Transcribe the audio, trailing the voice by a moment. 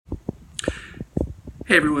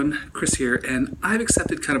Hey everyone, Chris here, and I've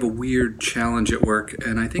accepted kind of a weird challenge at work,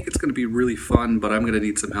 and I think it's going to be really fun, but I'm going to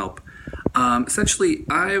need some help. Essentially,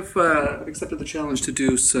 I've accepted the challenge to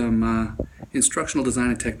do some instructional design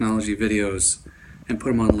and technology videos and put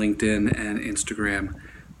them on LinkedIn and Instagram,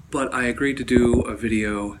 but I agreed to do a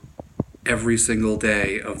video every single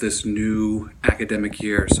day of this new academic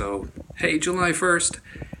year. So, hey, July 1st,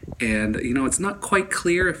 and it's not quite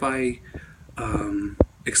clear if I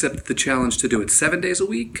accept the challenge to do it 7 days a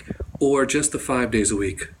week or just the 5 days a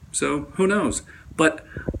week. So who knows? But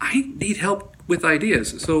I need help with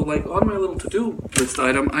ideas. So like on my little to-do list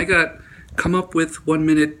item, I got come up with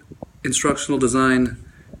 1-minute instructional design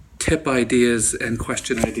tip ideas and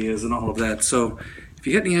question ideas and all of that. So if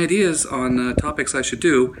you get any ideas on topics I should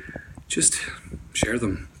do, just share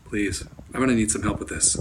them, please. I'm going to need some help with this.